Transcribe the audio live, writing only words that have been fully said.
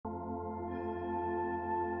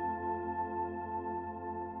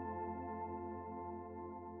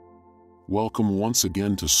welcome once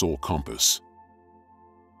again to Soul Compass.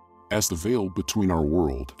 As the veil between our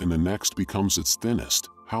world and the next becomes its thinnest,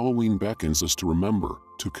 Halloween beckons us to remember,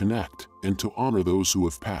 to connect, and to honor those who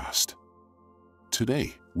have passed.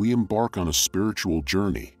 Today, we embark on a spiritual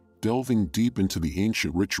journey, delving deep into the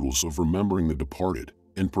ancient rituals of remembering the departed,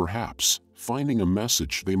 and perhaps finding a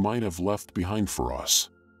message they might have left behind for us.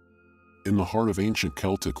 In the heart of ancient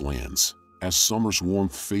Celtic lands, as summer's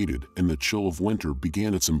warmth faded and the chill of winter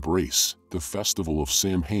began its embrace, the festival of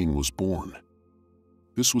Samhain was born.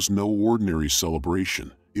 This was no ordinary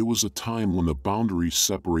celebration. It was a time when the boundaries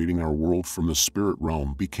separating our world from the spirit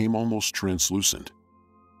realm became almost translucent.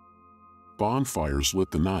 Bonfires lit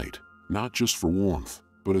the night, not just for warmth,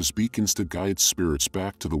 but as beacons to guide spirits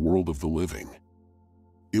back to the world of the living.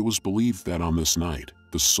 It was believed that on this night,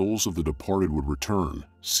 the souls of the departed would return,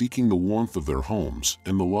 seeking the warmth of their homes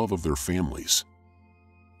and the love of their families.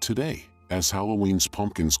 Today, as Halloween's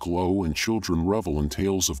pumpkins glow and children revel in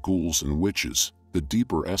tales of ghouls and witches, the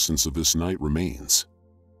deeper essence of this night remains.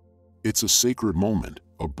 It's a sacred moment,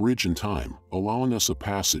 a bridge in time, allowing us a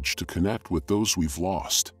passage to connect with those we've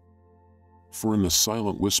lost. For in the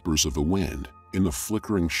silent whispers of the wind, in the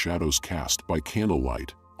flickering shadows cast by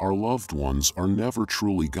candlelight, our loved ones are never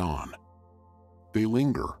truly gone. They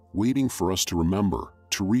linger, waiting for us to remember,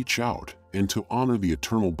 to reach out, and to honor the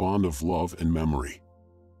eternal bond of love and memory.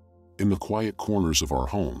 In the quiet corners of our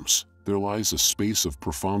homes, there lies a space of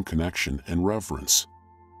profound connection and reverence.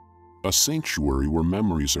 A sanctuary where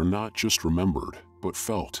memories are not just remembered, but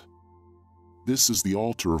felt. This is the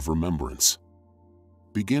altar of remembrance.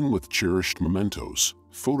 Begin with cherished mementos,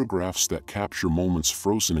 photographs that capture moments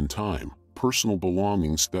frozen in time, personal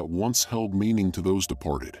belongings that once held meaning to those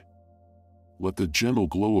departed. Let the gentle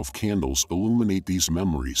glow of candles illuminate these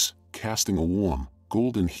memories, casting a warm,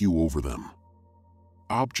 golden hue over them.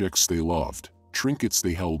 Objects they loved, trinkets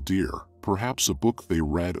they held dear, perhaps a book they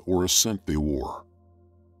read or a scent they wore.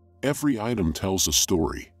 Every item tells a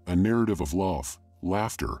story, a narrative of love,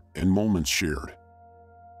 laughter, and moments shared.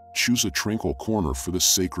 Choose a tranquil corner for this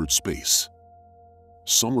sacred space.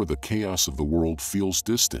 Somewhere the chaos of the world feels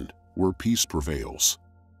distant, where peace prevails.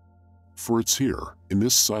 For it's here, in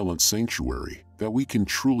this silent sanctuary, that we can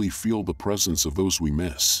truly feel the presence of those we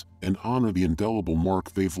miss, and honor the indelible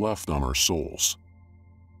mark they've left on our souls.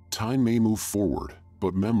 Time may move forward,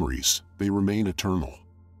 but memories, they remain eternal.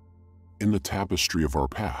 In the tapestry of our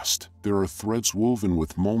past, there are threads woven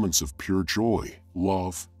with moments of pure joy,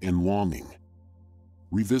 love, and longing.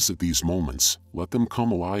 Revisit these moments, let them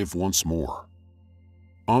come alive once more.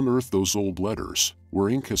 Unearth those old letters, where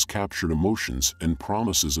ink has captured emotions and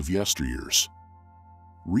promises of yesteryears.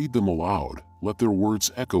 Read them aloud, let their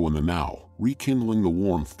words echo in the now, rekindling the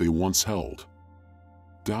warmth they once held.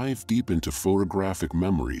 Dive deep into photographic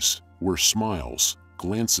memories, where smiles,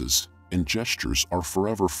 glances, and gestures are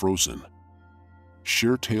forever frozen.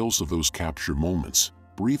 Share tales of those captured moments,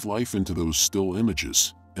 breathe life into those still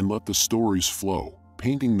images, and let the stories flow,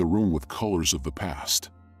 painting the room with colors of the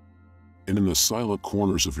past. And in the silent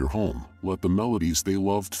corners of your home, let the melodies they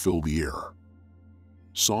loved fill the air.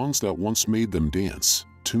 Songs that once made them dance,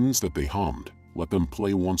 tunes that they hummed, let them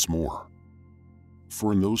play once more.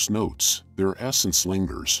 For in those notes, their essence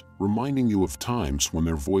lingers, reminding you of times when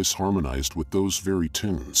their voice harmonized with those very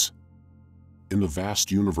tunes. In the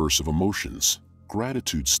vast universe of emotions,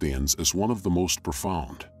 gratitude stands as one of the most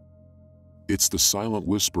profound. It's the silent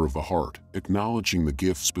whisper of the heart, acknowledging the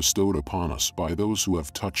gifts bestowed upon us by those who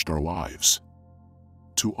have touched our lives.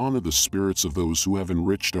 To honor the spirits of those who have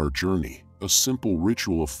enriched our journey, a simple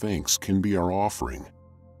ritual of thanks can be our offering.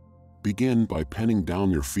 Begin by penning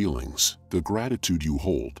down your feelings, the gratitude you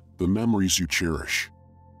hold, the memories you cherish.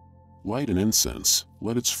 Light an incense,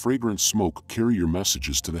 let its fragrant smoke carry your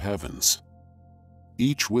messages to the heavens.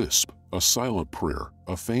 Each wisp, a silent prayer,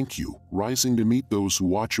 a thank you, rising to meet those who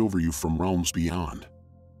watch over you from realms beyond.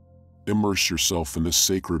 Immerse yourself in this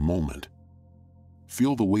sacred moment.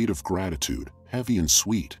 Feel the weight of gratitude, heavy and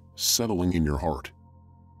sweet, settling in your heart.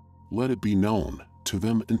 Let it be known, to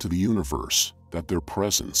them and to the universe, that their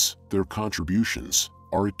presence, their contributions,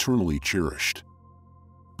 are eternally cherished.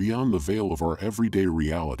 Beyond the veil of our everyday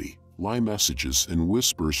reality, lie messages and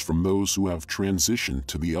whispers from those who have transitioned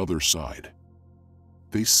to the other side.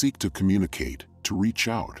 They seek to communicate, to reach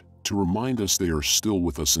out, to remind us they are still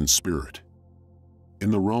with us in spirit.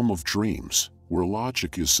 In the realm of dreams, where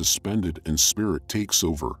logic is suspended and spirit takes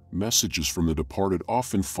over, messages from the departed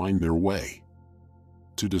often find their way.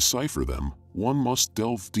 To decipher them, one must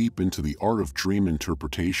delve deep into the art of dream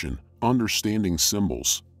interpretation, understanding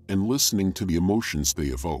symbols, and listening to the emotions they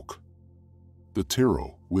evoke. The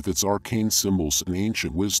tarot, with its arcane symbols and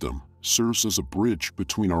ancient wisdom, serves as a bridge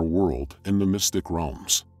between our world and the mystic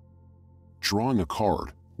realms. Drawing a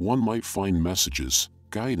card, one might find messages,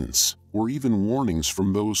 guidance, or even warnings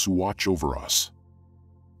from those who watch over us.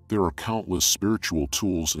 There are countless spiritual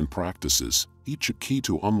tools and practices, each a key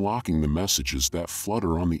to unlocking the messages that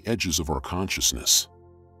flutter on the edges of our consciousness.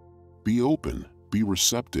 Be open, be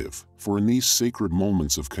receptive, for in these sacred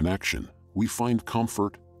moments of connection, we find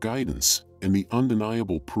comfort, guidance, and the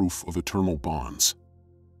undeniable proof of eternal bonds.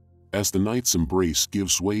 As the night's embrace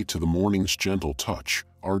gives way to the morning's gentle touch,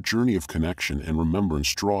 our journey of connection and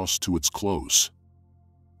remembrance draws to its close.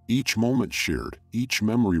 Each moment shared, each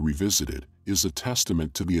memory revisited, is a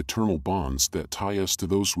testament to the eternal bonds that tie us to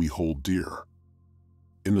those we hold dear.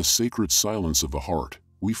 In the sacred silence of the heart,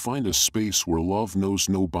 we find a space where love knows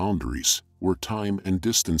no boundaries, where time and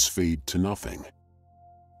distance fade to nothing.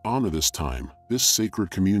 Honor this time, this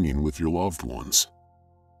sacred communion with your loved ones.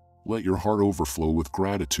 Let your heart overflow with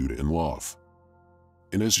gratitude and love.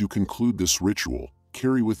 And as you conclude this ritual,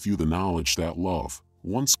 carry with you the knowledge that love,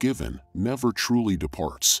 once given, never truly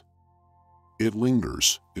departs. It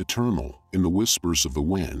lingers, eternal, in the whispers of the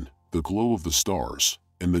wind, the glow of the stars,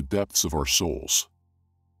 and the depths of our souls.